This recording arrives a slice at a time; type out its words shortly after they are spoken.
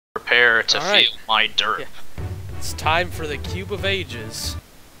prepare to feel my derp. Yeah. It's time for the Cube of Ages.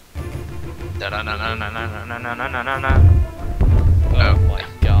 Oh my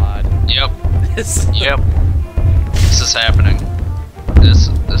god. Yep. This Yep. This is happening. This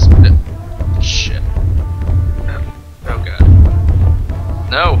shit. Oh god.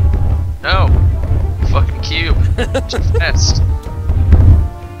 No. No. Fucking cube. Too fast.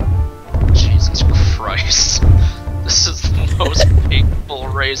 Jesus Christ. This is the most painful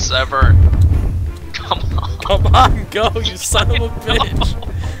race ever. Come on. Come on, go, you son of a bitch.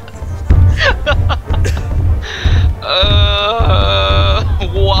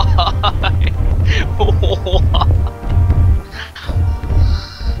 Why? Why?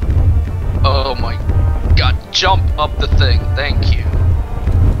 Oh my god, jump up the thing, thank you.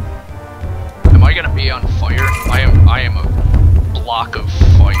 Am I gonna be on fire? I am a block of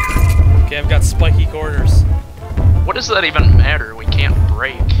fire. Okay, I've got spiky corners. What does that even matter? We can't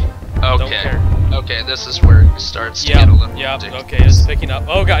break. Don't Okay. care. Okay, this is where it starts to get a little ridiculous. Okay, it's picking up.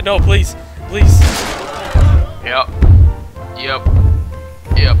 Oh god, no, please. Please. Yep. Yep.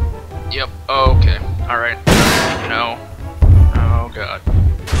 Yep. Yep. Okay. Alright. No. Oh god.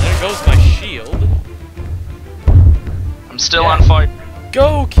 There goes my shield. I'm still on fire.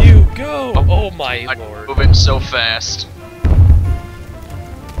 Go, Cube, go! Oh my lord. Moving so fast.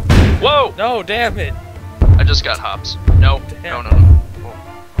 Whoa! No, damn it. I just got hops. No. Damn. No.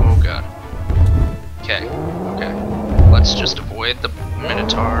 Oh god. Okay. Okay. Let's just avoid the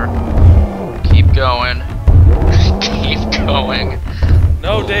Minotaur. Keep going. Keep going.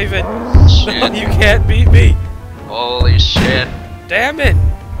 No, David. Shit. You can't beat me. Holy shit. Damn it.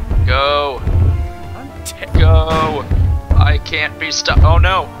 Go. Go. I can't be stopped. Oh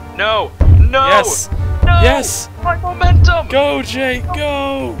no. No. No. Yes. No. Yes. My momentum. Go, Jake,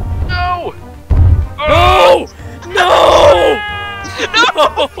 go. No. No. No. No.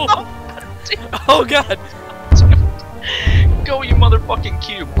 No. Oh god. Go, you motherfucking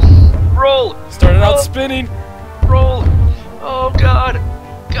cube. Roll. Started out spinning. Roll. Oh god.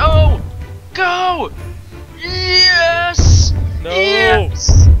 Go. Go. Yes. No.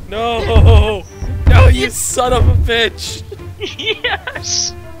 Yes. No. No, you son of a bitch.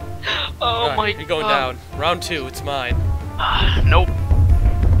 Yes. Oh Right, my you're going god. down. Round 2, it's mine. Nope.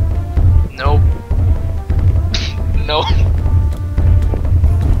 Nope. Nope.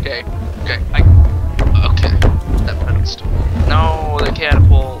 Okay. Okay. Okay. That pedestal. No, the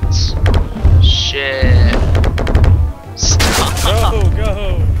catapults. Shit. Stop.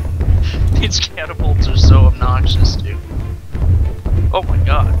 Go. These catapults are so obnoxious, dude. Oh my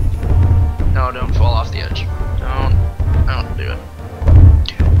god. No, don't fall off the edge. Don't do it.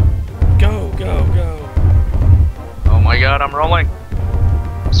 Go. Oh my god, I'm rolling.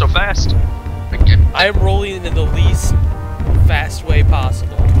 So fast. I am rolling in the least fast way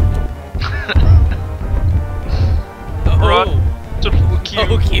possible. Run, beautiful cube.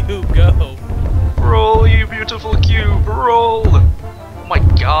 Go, Cube, go. Roll, you beautiful cube. Roll. Oh my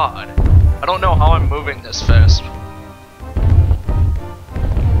god. I don't know how I'm moving this fast.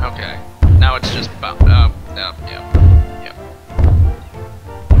 Okay. Now it's just about yeah.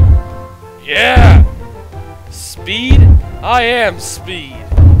 Yeah! Speed? I am speed.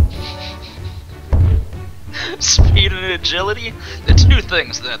 Speed and agility? The two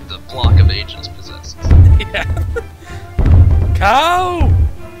things that the Block of Ages possesses. Yeah. Cow!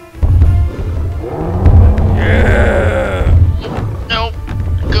 Yeah! No!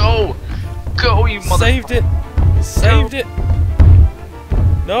 Go! Go, you mother— Saved it!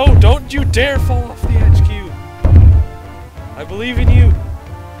 No, don't you dare fall off the edge, Cube. I believe in you.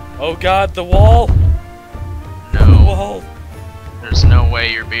 Oh god, the wall! No. The wall! There's no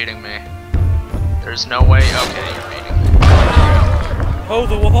way you're beating me. There's no way— okay, you're beating me. Oh,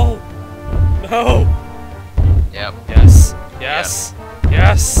 the wall! No! Yep. Yes! Yes!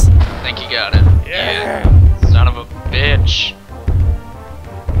 I think you got it. Yeah! Son of a bitch.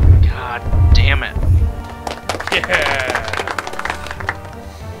 God damn it. Yeah!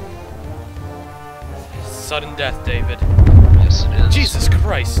 Sudden death, David. Yes, it is. Jesus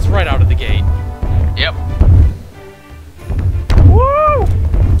Christ, it's right out of the gate. Yep. Woo!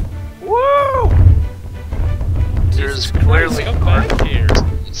 Woo! There's Jesus clearly— Christ, come back here.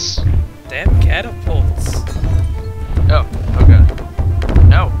 Damn catapults. Oh, okay.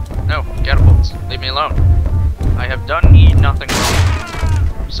 No, catapults. Leave me alone. I have done nothing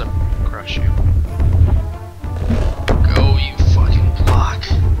wrong. So, crush you. Go, you fucking block.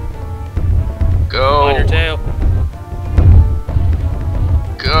 Go. On your tail.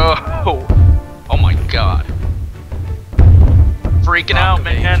 Go. Oh my god. Freaking out,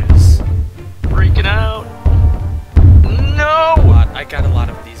 man. Freaking out. No!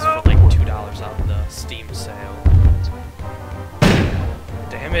 Steam sale.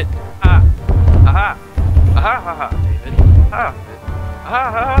 Damn it. Ah. Aha. Aha. Aha. David. Ah. Ha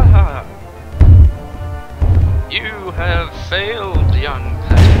ha ha! You have failed, young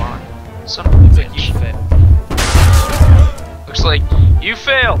Padawan. Son of a Looks like bitch. you failed. Looks like you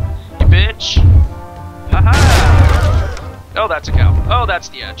failed, you bitch. Haha! Oh, that's a cow. Oh, that's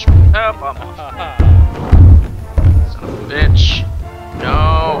the edge. Oh, I'm off. Haha. Son of a bitch.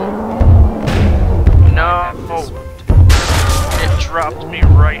 No. No. It dropped me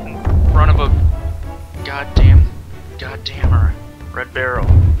right in front of a goddamn red barrel.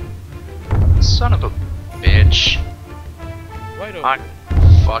 Son of a bitch. Right over. I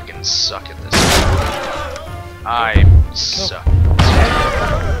fucking suck at this. I suck.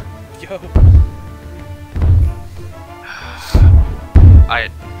 Yo.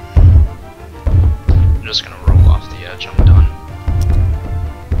 I'm just gonna roll off the edge. I'm done.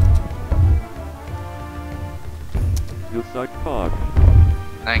 You suck cock.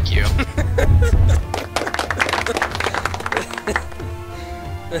 Thank you.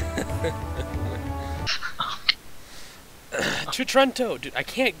 To Trento, dude, I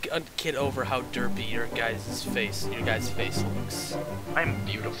can't get over how derpy your guys' face looks. I'm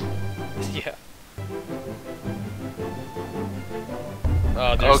beautiful. Yeah.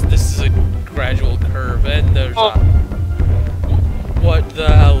 Oh, this is a gradual curve, and there's a... What the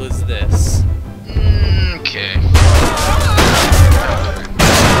hell is this? Okay.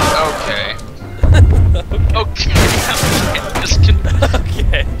 Okay. Okay.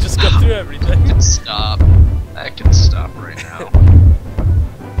 Okay, just go through everything. I can stop. I can stop right now.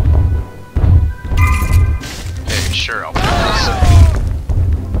 Okay, sure, I'll do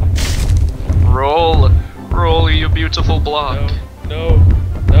this. Roll, you beautiful block. No.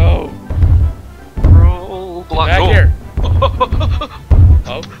 Roll block. Back here.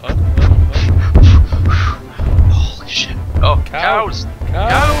 Oh. Holy shit. Oh, cows.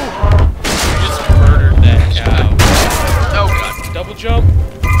 Cow. You just murdered that cow. Oh god. Double jump.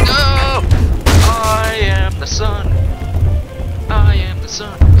 No! I am the sun. I am the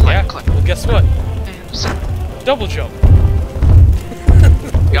sun. Yeah. Well, guess what? I am the sun. Double jump.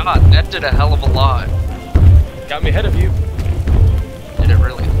 God, that did a hell of a lot. Got me ahead of you. Did it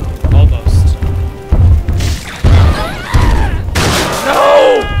really? Almost.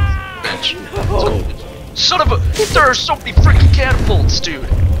 No! Bitch. No! Son of a... There are so many freaking catapults, dude.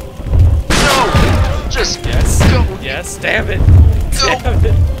 No! Just Yes. go. Yes. Damn it. Go. Damn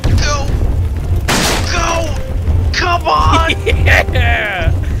it. Go. Go. Come on.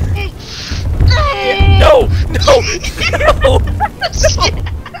 Yeah. No. No.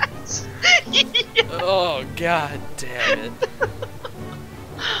 Yes. Oh God damn it.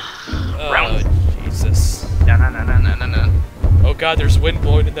 Round. Oh Jesus. No. Oh God, there's wind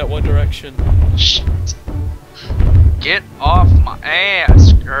blowing in that one direction. Shit. Get off my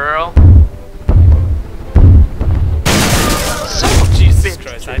ass, girl. Oh Jesus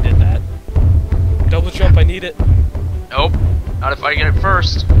Christ, I did that. Double jump, I need it. Nope. Not if I get it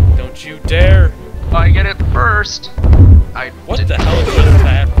first. Don't you dare. If I get it first. What the hell just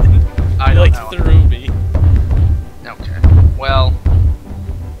happened? I You don't like know. threw me. Okay. Well,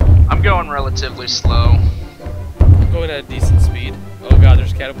 I'm going relatively slow. I'm going at a decent speed. Oh God,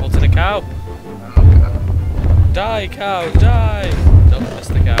 there's catapults and a cow. Oh god. Die, cow, die! Nope,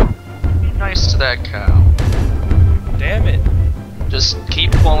 missed the cow. Be nice to that cow. Damn it. Just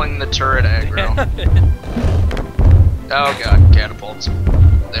keep pulling the turret aggro. Damn it. Oh god, catapults.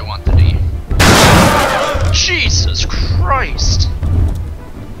 They want the D. Jesus Christ!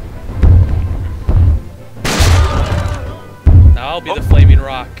 Now I'll be the flaming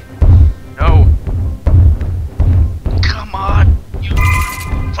rock. No. Come on. You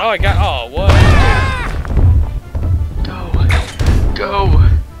Oh, I got. Oh, what? Go.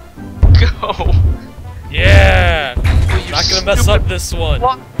 Yeah! You Not gonna mess up this one.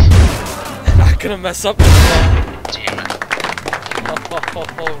 What? Not gonna mess up this one. Damn it.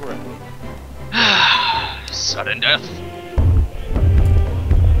 Alright. Sudden death.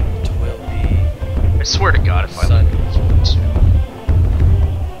 Twill be. I swear to God, if I Sudden.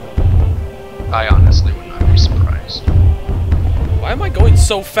 I honestly would not be surprised. Why am I going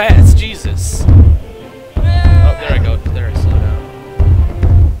so fast? Jesus. Oh, there I go. There I slow down.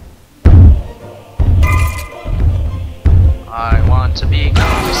 I want to be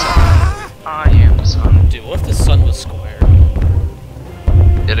the sun. I am the sun. Dude, what if the sun was square?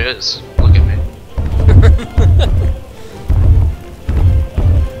 It is. Look at me.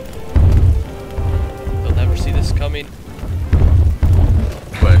 They'll never see this coming.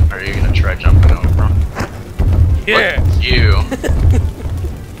 But are you gonna try jumping over? Yeah. Look at you.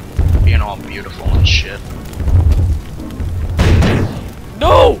 Being all beautiful and shit.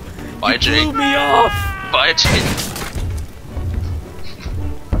 No! Bye, You Jake. blew me off! Bye, Jake.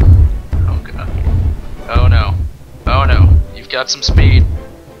 Oh god. Oh no. Oh no. You've got some speed.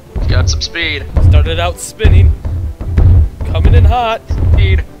 You've got some speed. Started out spinning. Coming in hot.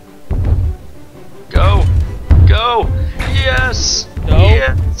 Speed. Go. Go. Yes. No.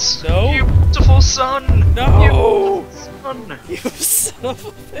 Yes. No. You beautiful son. No. You son. You son of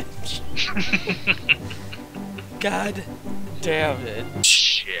a bitch. God damn it.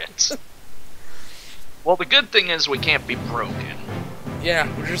 Shit. Well, the good thing is we can't be broken. Yeah,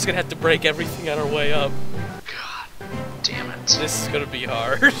 we're just gonna have to break everything on our way up. God damn it. This is gonna be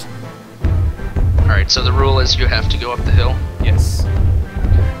hard. Alright, so the rule is you have to go up the hill. Yes.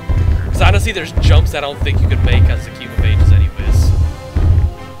 Because honestly, there's jumps I don't think you could make as the Cube of Ages anyways.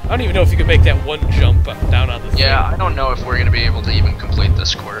 I don't even know if you could make that one jump down on the thing. Yeah, I don't know if we're gonna be able to even complete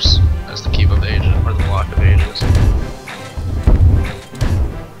this course as the Cube of Ages, or the Block of Ages.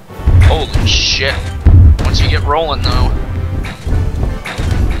 Holy shit. Once you get rolling, though.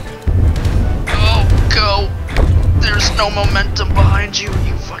 Oh, go! There's no momentum behind you,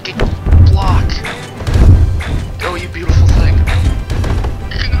 you fucking block. Go, you beautiful thing.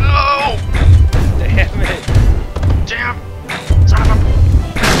 Go! Damn it. Damn! Son of a...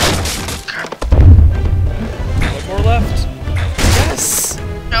 One more left. Yes!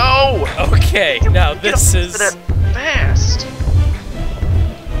 No! Okay, now this is... Get up that fast!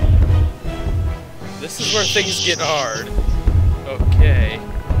 This is where things get hard. Okay.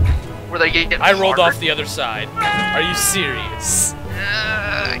 Where they get I rolled harder. off the other side. Are you serious?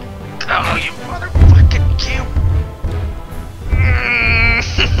 Oh, you motherfucking cube!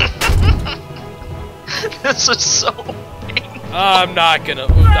 This is so painful. I'm not gonna...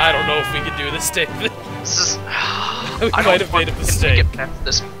 I don't know if we can do this, David. This is... We I might don't have made a fucking mistake. Get past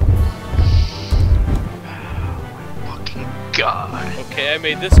this. Fucking god. Okay, I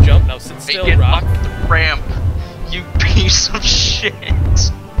made this jump. Now sit still, Get Rock. off the ramp, you piece of shit.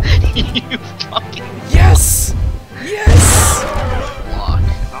 You fucking Yes! Yes! block.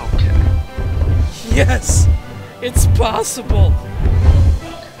 Okay. Yes! It's possible!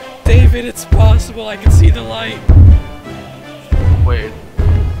 David, it's possible. I can see the light. Wait.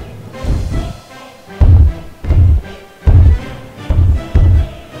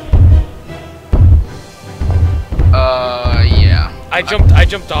 Yeah. I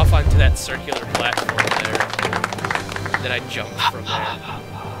jumped off onto that circular platform there. Then I jumped from there.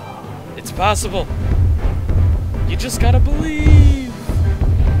 It's possible. You just gotta believe.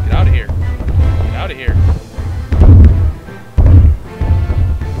 Get out of here. Get out of here.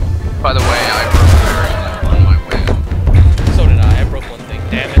 By the way, I broke a barrier on my way up. So did I. I broke one thing.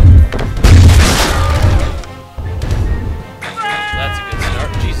 Damn it. That's a good start.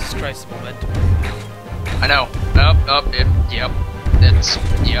 Jesus Christ, momentum. I know. Yep. It's,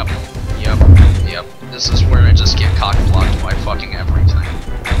 yep. This is where I just get cock-blocked by fucking everything.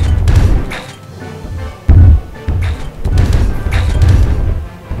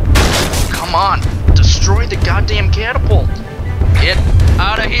 Come on! Destroy the goddamn catapult! Get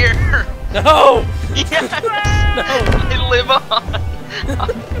out of here! No! Yes! No! I live on! I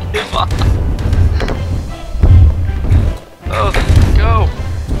live on! Oh, go!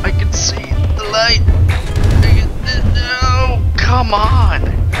 I can see the light! No! Come on!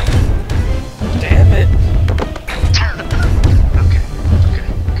 Damn it! Okay.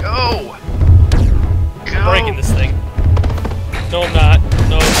 Go! Go! I'm breaking this thing. No, I'm not.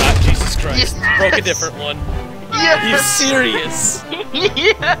 No, I'm not. Jesus Christ. Yes! Broke a different one. Yes! Are you serious?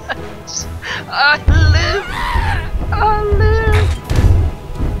 Yes! I live!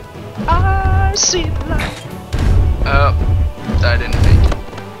 I see the light. I didn't make it.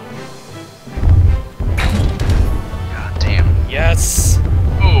 God damn. Yes.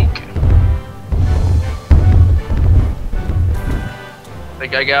 Okay. I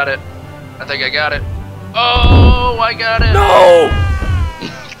think I got it. Oh, I got it! No!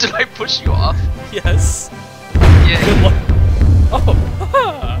 Did I push you off? Yes. Yeah. Good luck. Oh.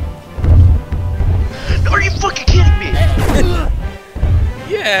 Haha. Are you fucking kidding me?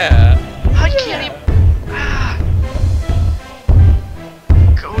 Yeah. I can't even. Ah.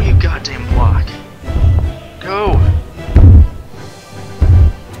 Go, you goddamn block. Go.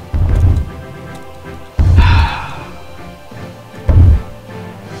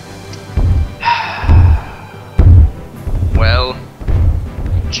 Well,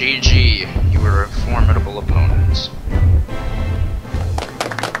 GG. You were a formidable opponent.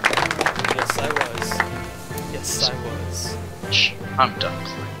 Yes, I was. Yes, I was. I'm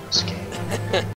done.